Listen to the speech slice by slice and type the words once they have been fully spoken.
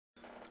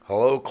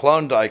Hello,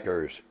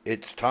 Klondikers.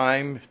 It's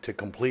time to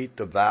complete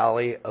the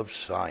Valley of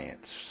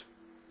Science.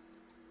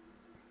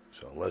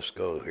 So let's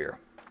go here.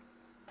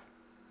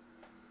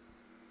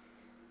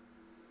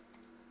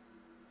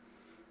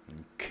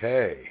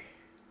 Okay.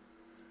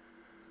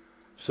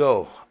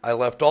 So I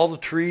left all the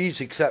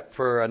trees except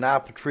for an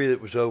apple tree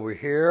that was over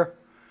here.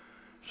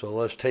 So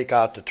let's take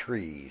out the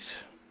trees.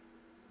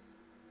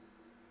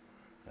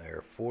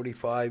 They're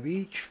 45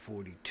 each,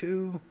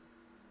 42,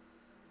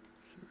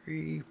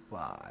 3,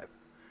 5.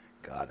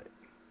 Got it.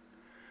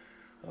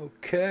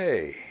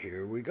 Okay,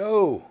 here we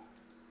go.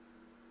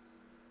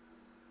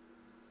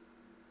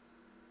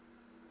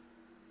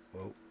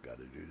 Oh,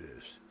 gotta do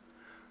this.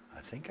 I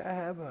think I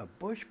have a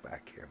bush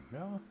back here.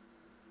 No?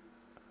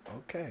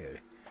 Okay.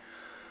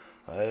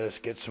 Let's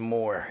get some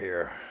more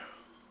here.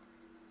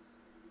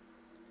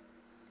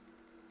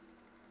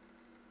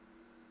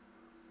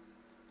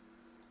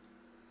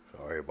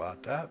 Sorry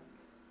about that.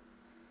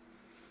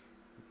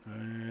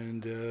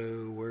 And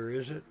where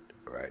is it?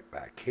 Right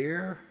back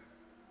here.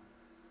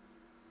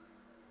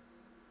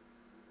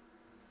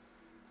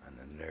 And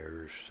then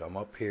there's some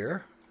up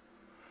here.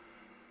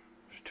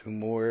 There's 2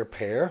 more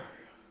pair.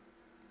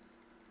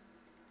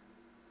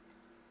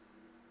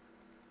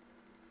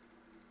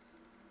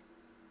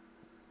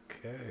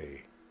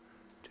 Okay,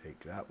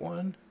 take that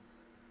one.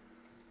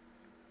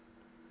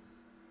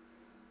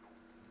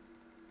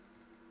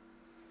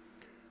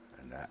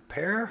 And that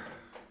pair.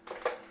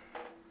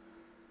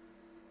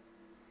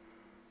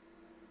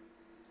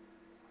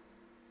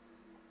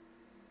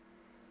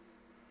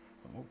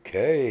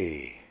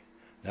 Okay,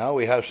 now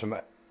we have some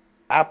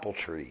apple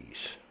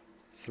trees.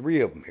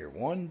 3 of them here.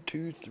 1,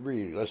 2,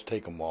 3. Let's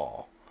take them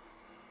all.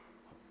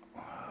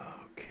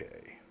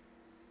 Okay.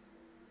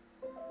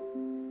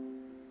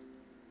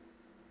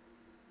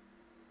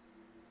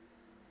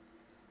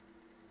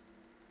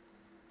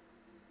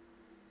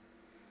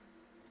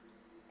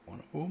 One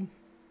of them.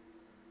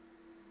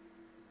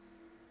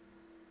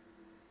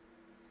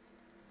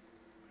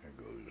 There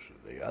goes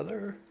the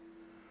other.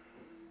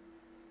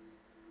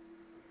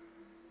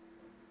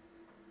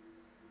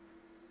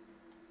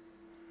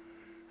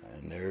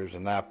 And there's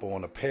an apple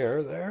and a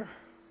pear there.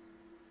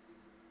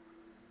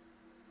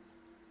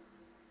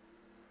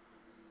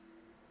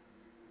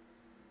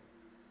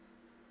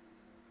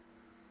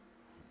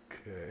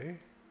 Okay.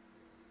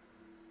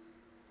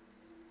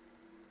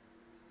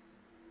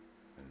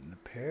 And the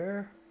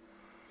pear.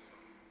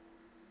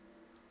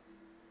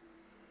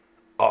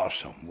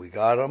 Awesome. We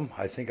got them.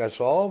 I think that's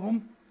all of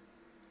them.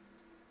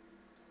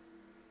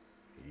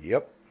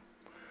 Yep.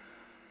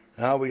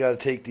 Now we got to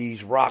take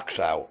these rocks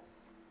out.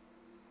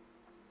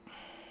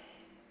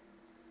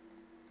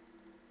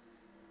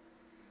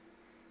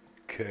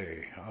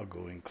 Okay, I'll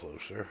go in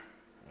closer.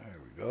 There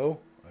we go.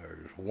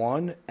 There's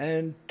 1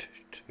 and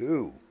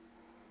 2.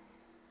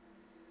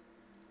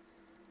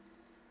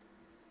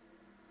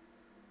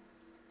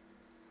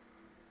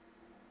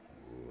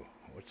 Ooh,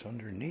 what's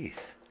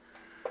underneath?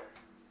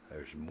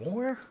 There's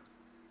more?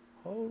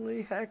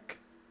 Holy heck.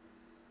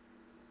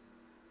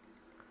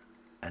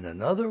 And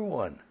another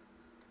one.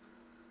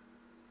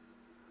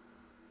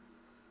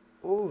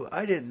 Oh,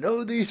 I didn't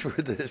know these were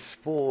this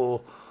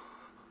full.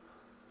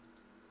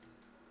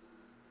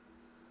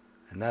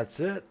 And that's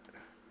it.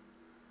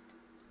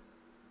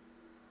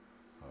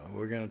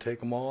 We're going to take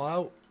them all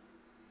out.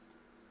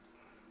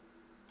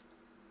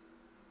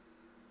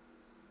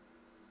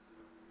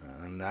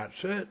 And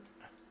that's it.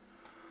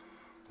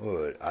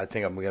 Oh, I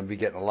think I'm going to be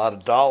getting a lot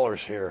of dollars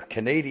here.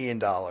 Canadian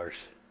dollars.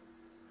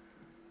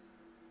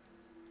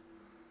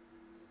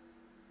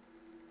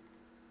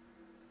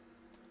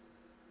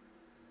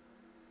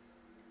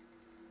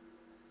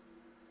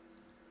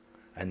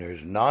 And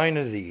there's 9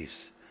 of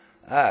these.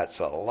 That's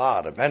a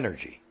lot of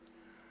energy.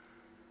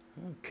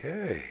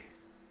 Okay.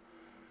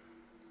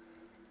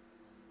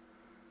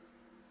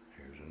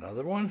 Here's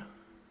another one.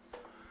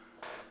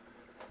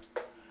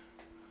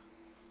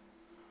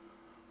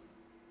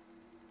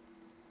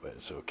 But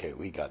it's okay.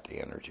 We got the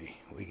energy.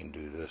 We can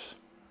do this.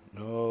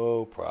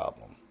 No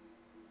problem.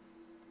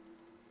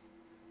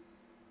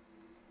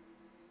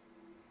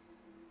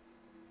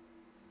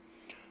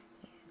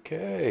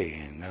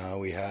 Okay. And now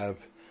we have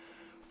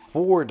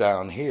 4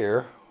 down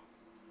here.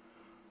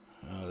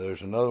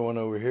 There's another one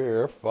over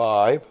here,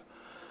 5.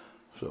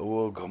 So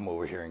we'll come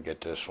over here and get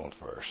this one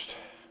first.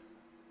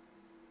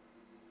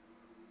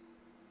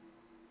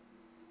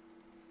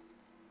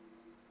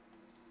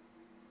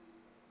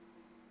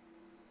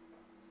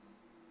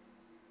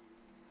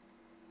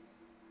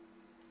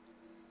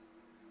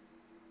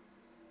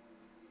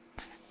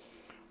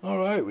 All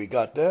right, we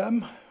got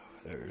them.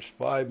 There's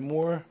 5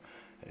 more.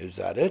 Is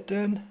that it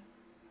then?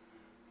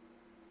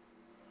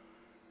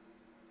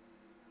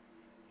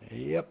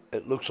 Yep,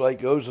 it looks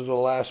like those are the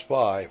last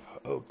 5.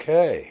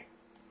 Okay.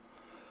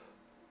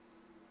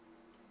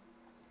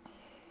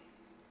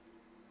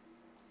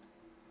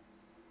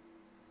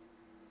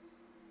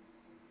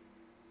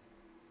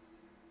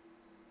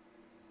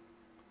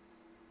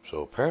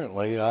 So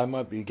apparently I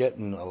might be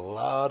getting a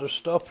lot of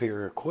stuff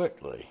here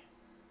quickly.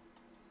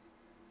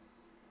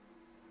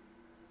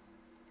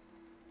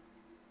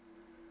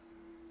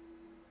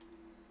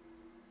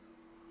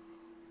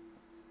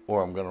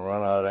 or I'm going to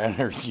run out of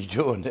energy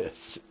doing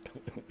this.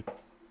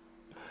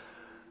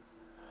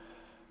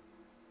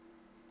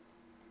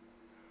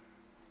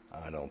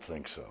 I don't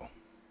think so.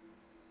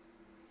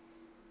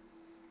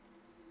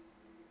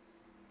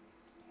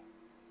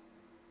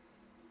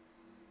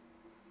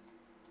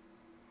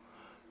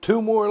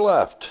 Two more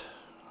left.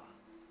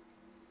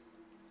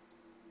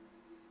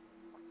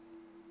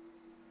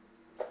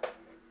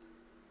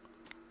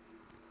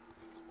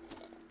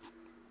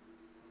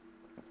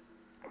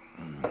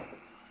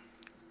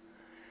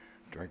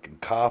 Drinking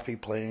coffee,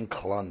 playing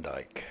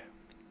Klondike.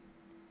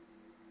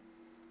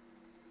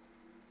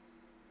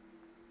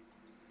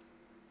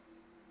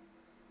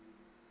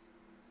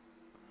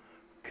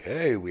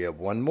 Okay, we have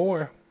one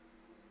more.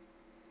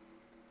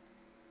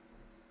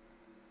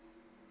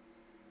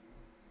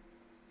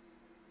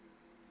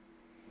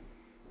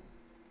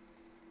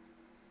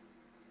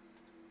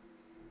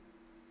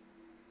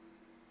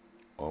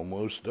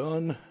 Almost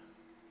done.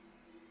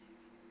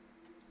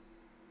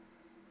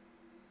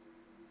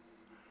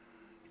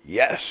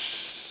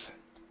 Yes!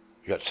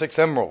 You got 6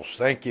 emeralds.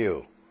 Thank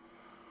you.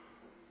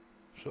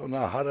 So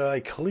now how do I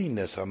clean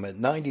this? I'm at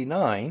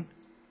 99.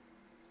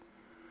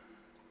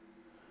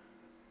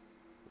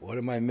 What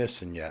am I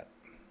missing yet?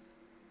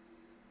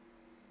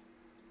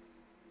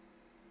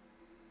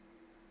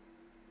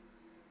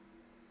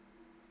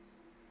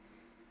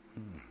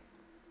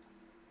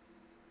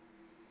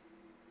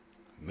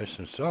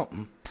 Missing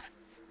something.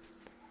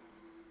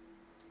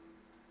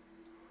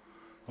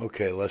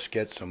 Okay, let's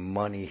get some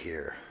money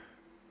here.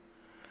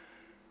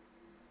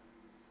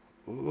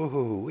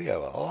 Ooh, we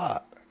have a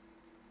lot.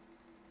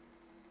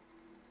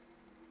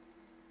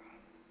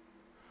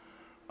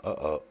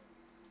 Uh-oh.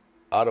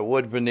 Out of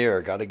wood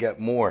veneer. Got to get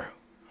more.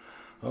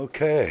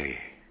 Okay.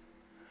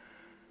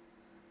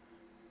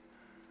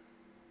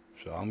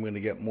 So I'm going to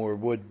get more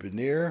wood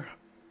veneer.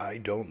 I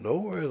don't know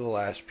where the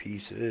last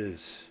piece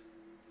is.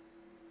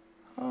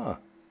 Huh.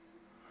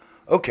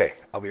 Okay,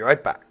 I'll be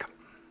right back.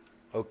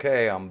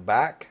 Okay, I'm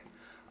back.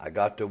 I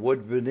got the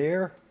wood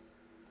veneer.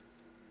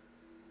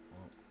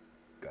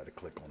 Got to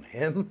click on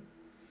him.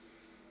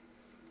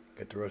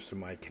 Get the rest of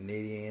my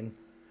Canadian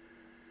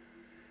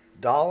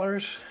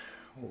dollars.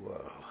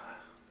 Whoa.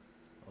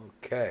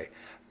 Okay.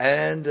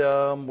 And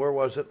where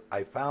was it?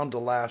 I found the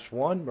last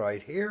one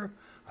right here.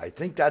 I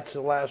think that's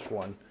the last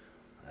one.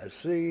 Let's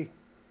see.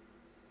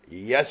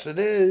 Yes, it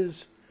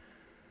is.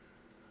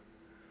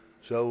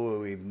 So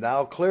we've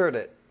now cleared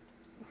it.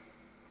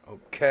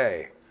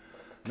 Okay.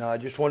 Now I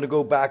just want to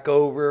go back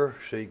over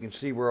so you can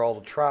see where all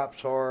the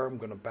traps are. I'm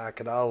going to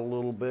back it out a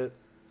little bit.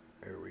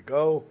 There we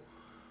go.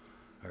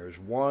 There's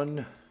 1.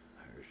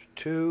 There's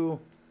 2.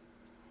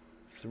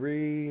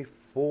 3,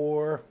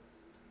 4,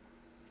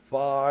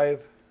 5,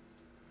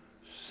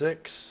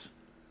 6,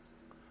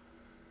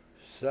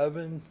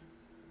 7.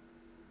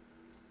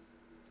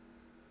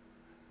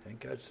 I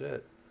think that's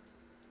it.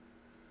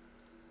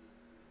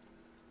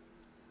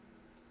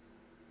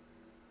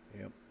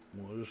 Yep.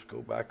 We'll just go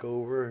back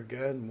over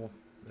again.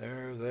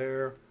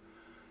 There.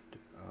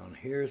 On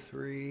here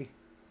 3.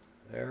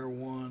 There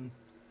 1.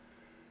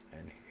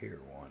 And here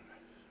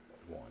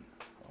 1.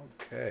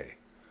 Okay.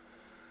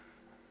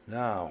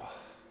 Now,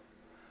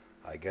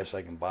 I guess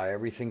I can buy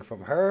everything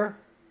from her.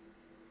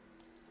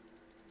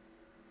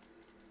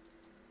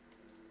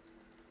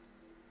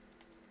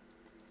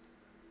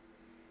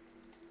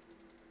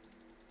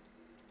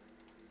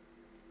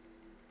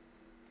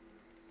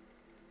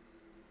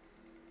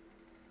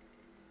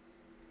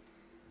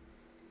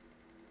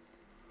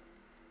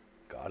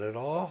 Got it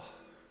all.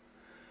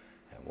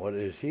 And what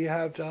does he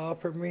have to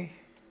offer me?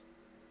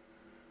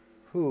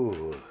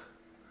 Whew.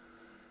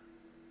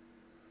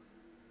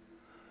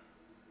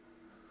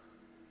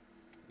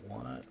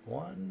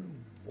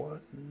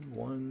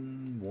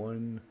 One,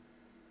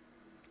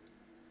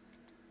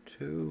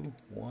 2,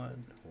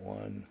 1,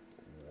 1,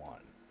 1.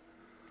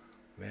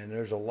 Man,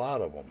 there's a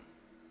lot of them.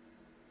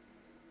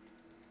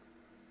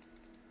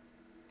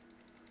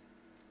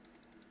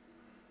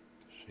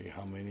 See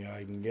how many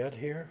I can get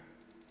here.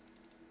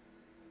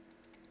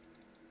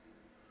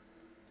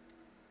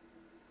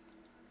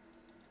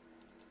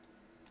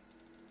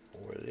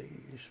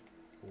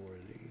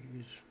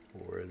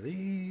 For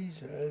these,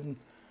 and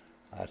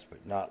last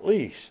but not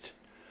least.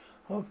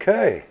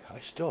 Okay, I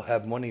still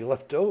have money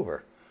left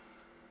over.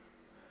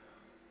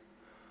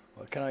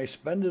 What can I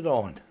spend it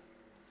on?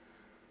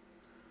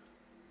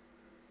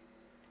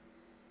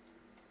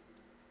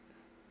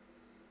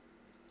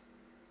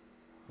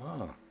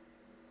 Huh.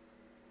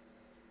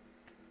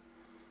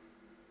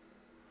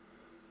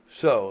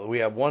 So we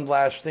have one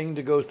last thing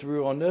to go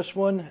through on this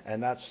one,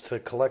 and that's to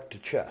collect the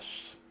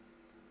chests.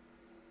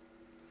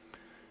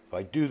 If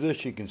I do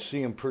this, you can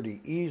see them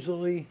pretty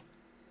easily.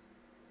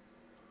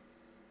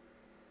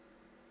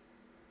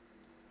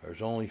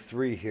 There's only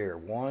 3 here.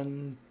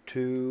 1,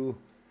 2,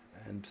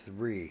 and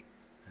 3.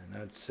 And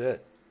that's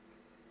it.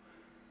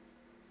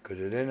 Because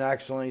it didn't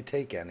accidentally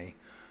take any.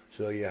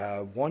 So you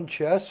have 1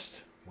 chest.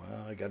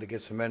 Well, I got to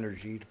get some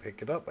energy to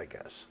pick it up, I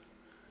guess.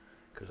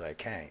 Because I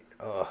can't.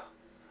 Ugh.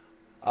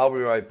 I'll be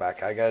right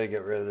back. I gotta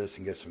get rid of this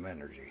and get some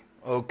energy.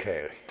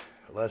 Okay,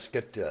 let's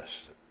get this.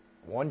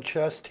 One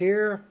chest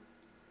here.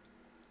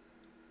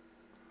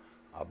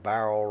 A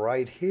barrel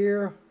right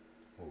here.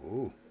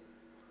 Ooh,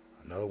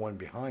 another one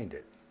behind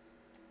it.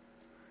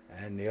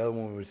 And the other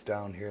one was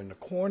down here in the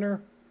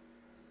corner.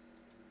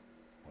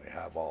 We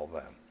have all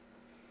them.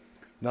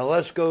 Now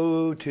let's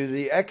go to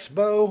the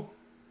Expo,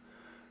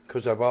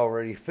 because I've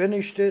already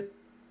finished it.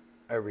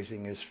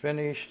 Everything is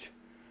finished.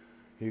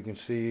 You can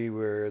see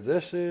where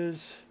this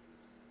is.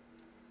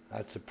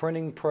 That's the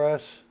printing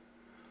press,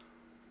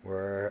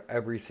 where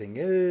everything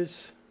is.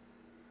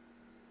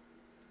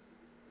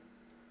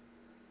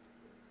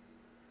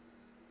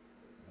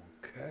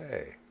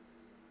 Okay.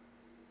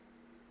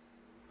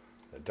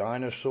 The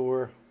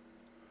dinosaur.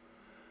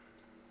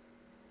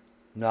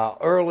 Now,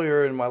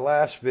 earlier in my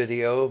last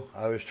video,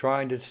 I was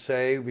trying to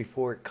say,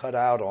 before it cut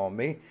out on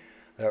me,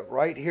 that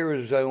right here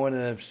is one of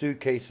them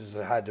suitcases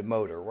that had the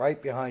motor,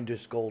 right behind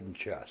this golden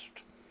chest.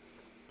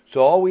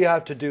 So all we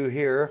have to do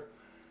here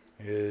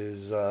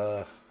is,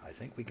 I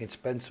think we can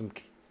spend some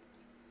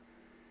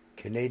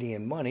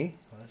Canadian money.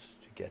 Let's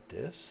get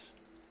this.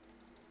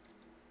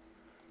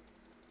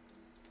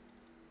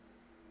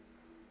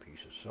 Piece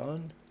of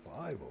sun,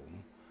 5 of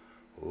them.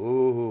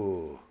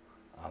 Ooh,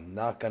 I'm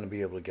not going to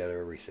be able to get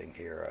everything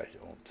here, I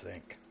don't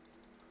think.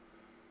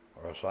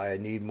 Or else I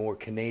need more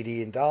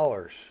Canadian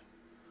dollars.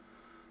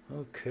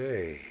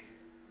 Okay,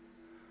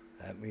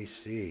 let me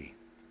see.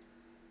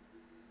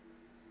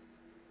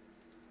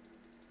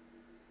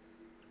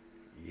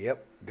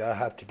 Yep, gotta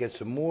have to get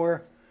some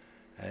more,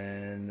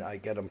 and I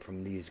get them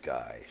from these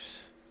guys.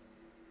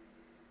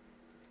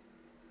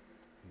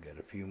 Get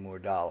a few more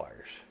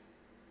dollars.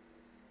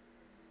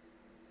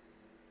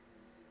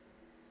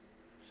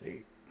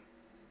 See?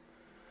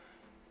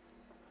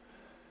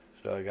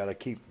 So I gotta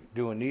keep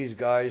doing these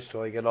guys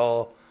so I get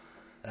all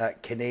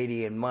that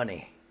Canadian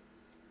money.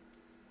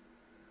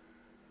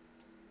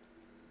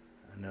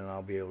 And then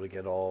I'll be able to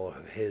get all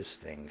of his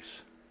things.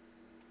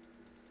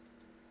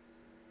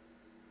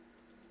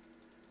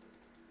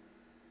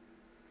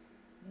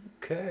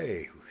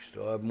 Okay, we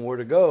still have more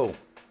to go.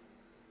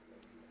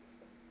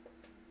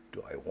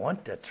 Do I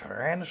want the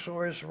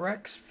Tyrannosaurus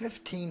Rex?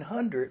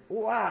 1,500?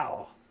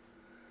 Wow!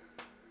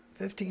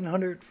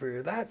 1,500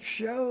 for that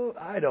show?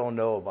 I don't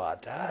know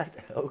about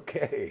that.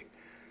 Okay.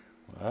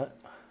 What?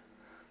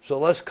 So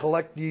let's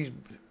collect these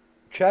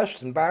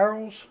chests and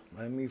barrels.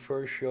 Let me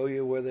first show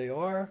you where they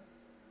are.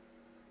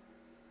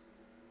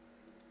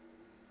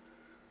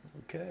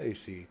 Okay,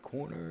 see,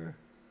 corner.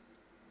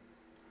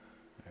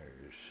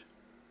 There's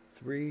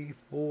 3,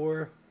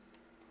 4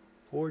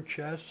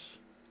 chests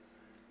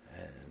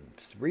and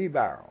 3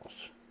 barrels.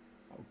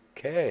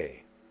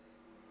 Okay.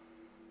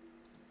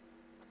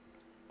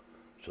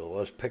 So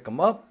let's pick them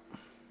up.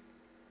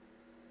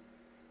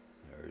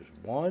 There's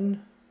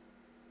 1,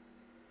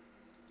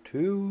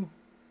 2,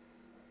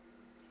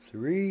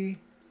 3.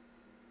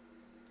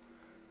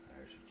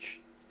 There's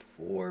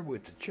 4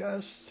 with the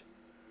chest.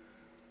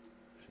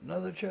 There's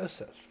another chest.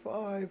 That's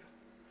 5.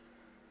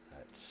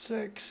 That's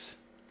 6.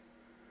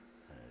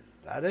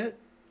 Is that it?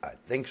 I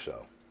think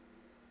so.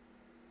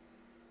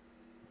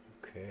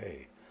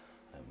 Okay.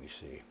 Let me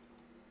see.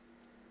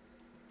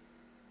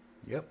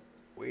 Yep.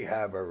 We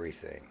have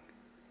everything.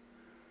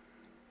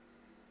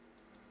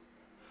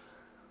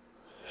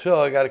 So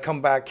I got to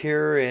come back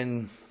here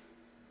in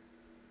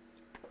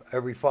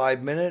every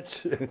 5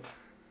 minutes,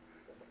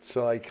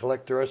 so I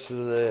collect the rest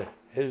of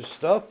his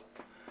stuff.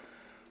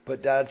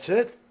 But that's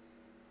it.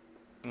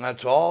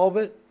 That's all of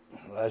it.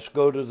 Let's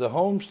go to the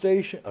home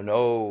station. Oh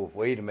no!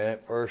 Wait a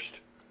minute. First,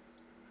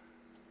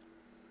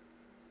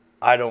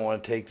 I don't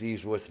want to take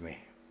these with me.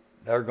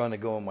 They're going to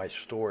go in my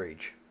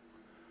storage.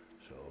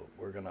 So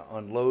we're going to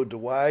unload the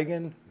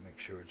wagon. Make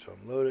sure it's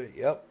unloaded.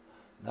 Yep.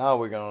 Now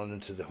we're going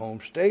into the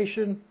home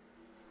station.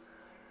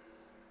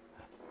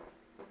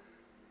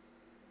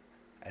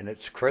 And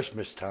it's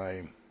Christmas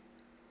time.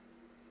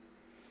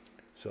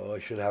 So I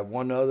should have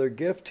one other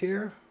gift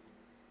here.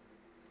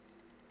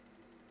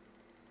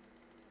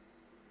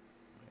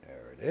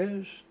 There it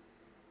is.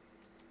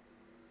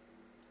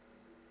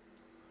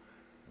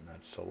 And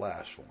that's the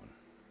last one.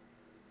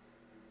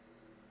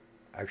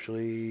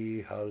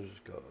 Actually, how does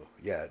it go?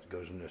 Yeah, it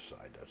goes on this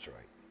side. That's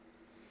right.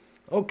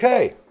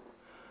 Okay.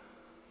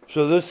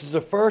 So this is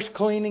the first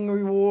cleaning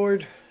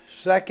reward,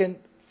 second,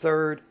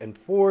 third, and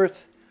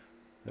fourth.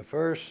 The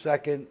first,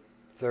 second,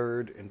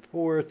 third, and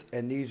fourth,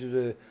 and these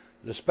are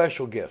the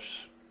special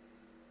gifts.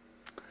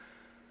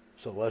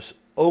 So let's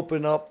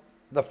open up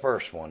the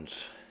first ones.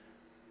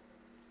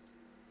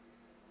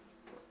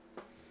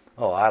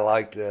 Oh, I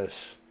like this.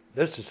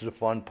 This is the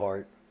fun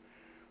part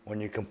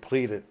when you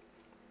complete it.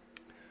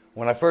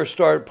 When I first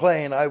started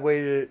playing, I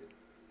waited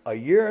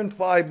 1 year and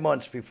 5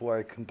 months before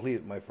I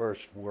completed my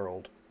first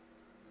world.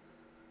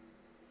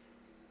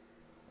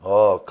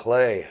 Oh,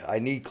 clay. I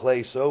need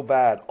clay so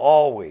bad,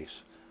 always.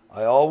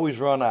 I always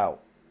run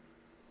out.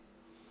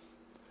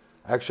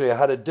 Actually, I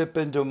had to dip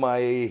into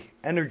my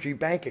energy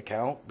bank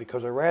account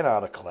because I ran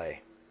out of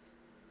clay.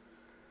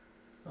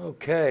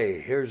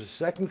 Okay, here's a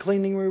second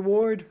cleaning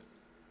reward.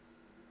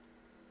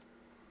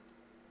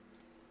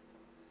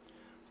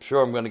 I'm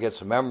sure I'm going to get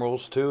some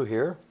emeralds too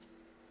here.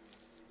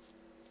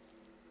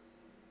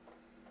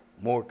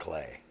 More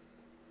clay.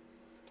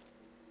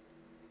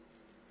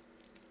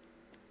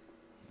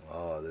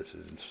 Oh, this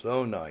is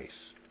so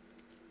nice.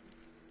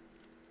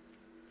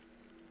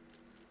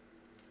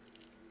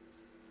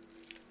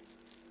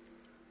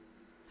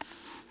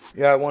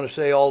 Yeah, I want to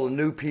say all the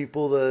new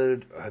people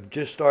that have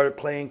just started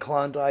playing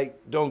Klondike,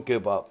 don't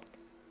give up.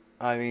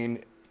 I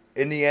mean,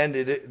 in the end,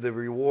 the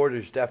reward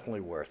is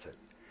definitely worth it.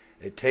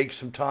 It takes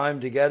some time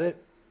to get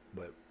it,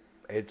 but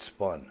it's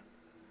fun.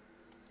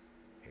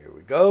 Here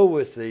we go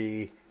with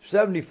the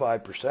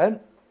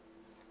 75%.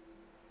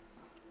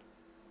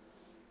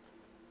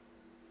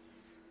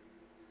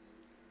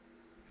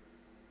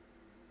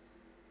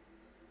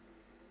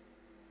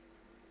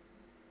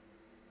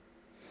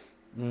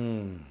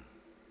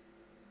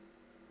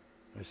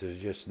 This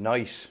is just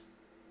nice.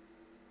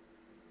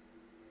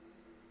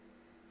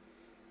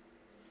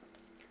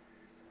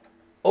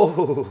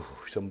 Oh,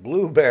 some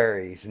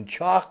blueberries and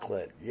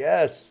chocolate.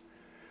 Yes.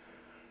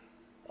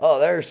 Oh,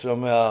 there's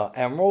some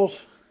emeralds.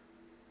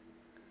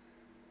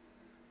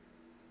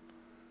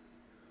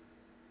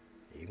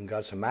 Even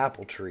got some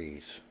apple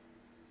trees.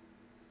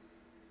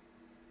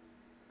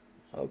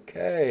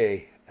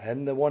 Okay,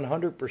 and the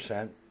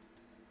 100%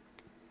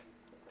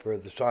 for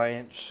the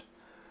science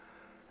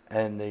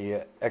and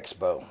the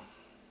Expo.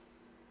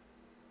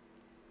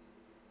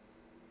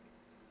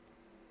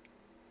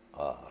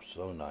 Ah,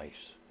 so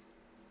nice.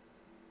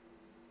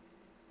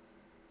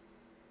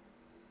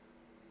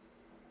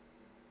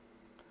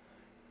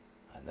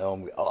 I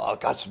know I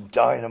got some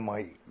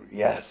dynamite.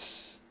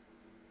 Yes.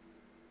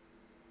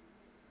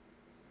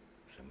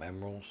 Some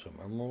emeralds, some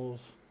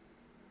emeralds.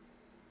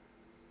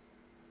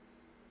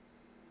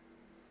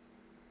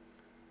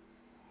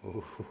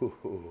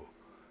 Ooh.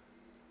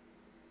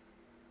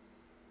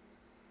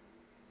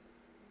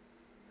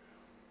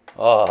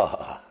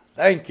 Ah,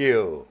 thank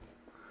you.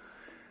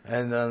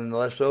 And then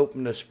let's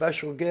open a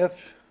special gift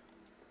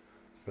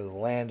for the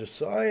land of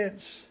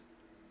science.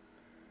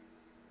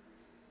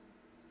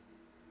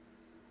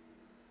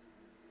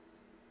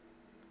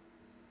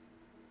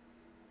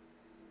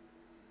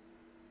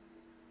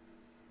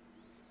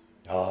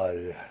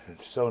 Oh,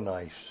 it's so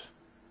nice.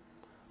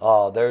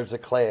 Oh, there's the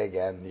clay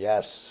again.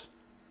 Yes.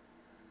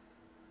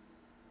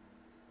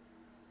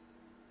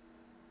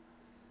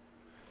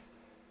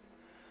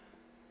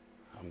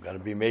 I'm going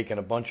to be making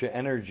a bunch of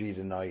energy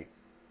tonight.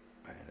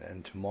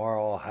 And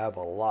tomorrow I'll have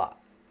a lot.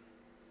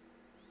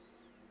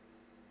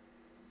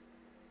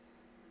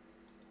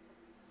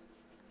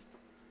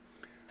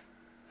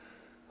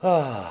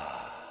 So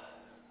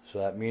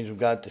that means we've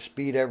got to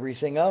speed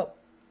everything up.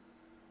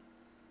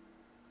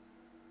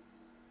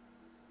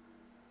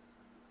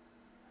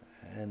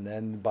 And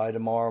then by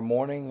tomorrow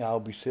morning, I'll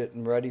be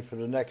sitting ready for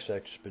the next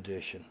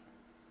expedition.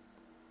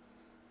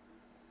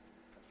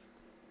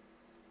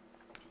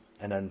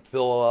 And then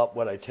fill up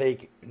what I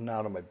take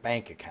out of my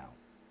bank account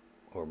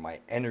or my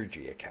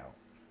energy account.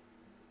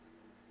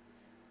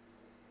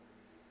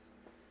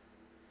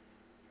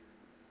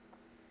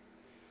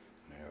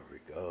 There we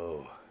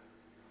go.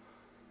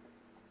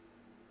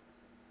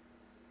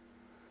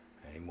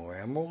 Any more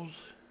emeralds?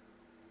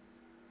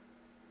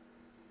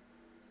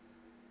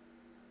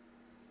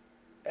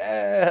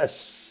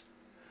 Yes.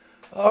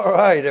 All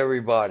right,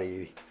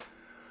 everybody.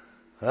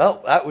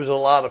 Well, that was a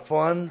lot of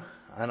fun.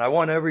 And I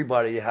want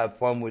everybody to have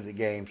fun with the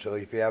game. So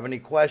if you have any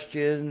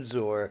questions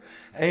or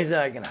anything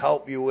I can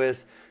help you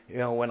with,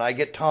 when I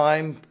get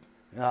time,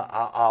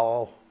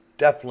 I'll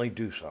definitely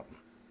do something.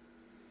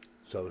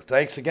 So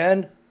thanks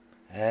again,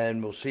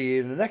 and we'll see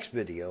you in the next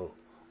video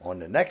on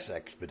the next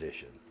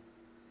expedition.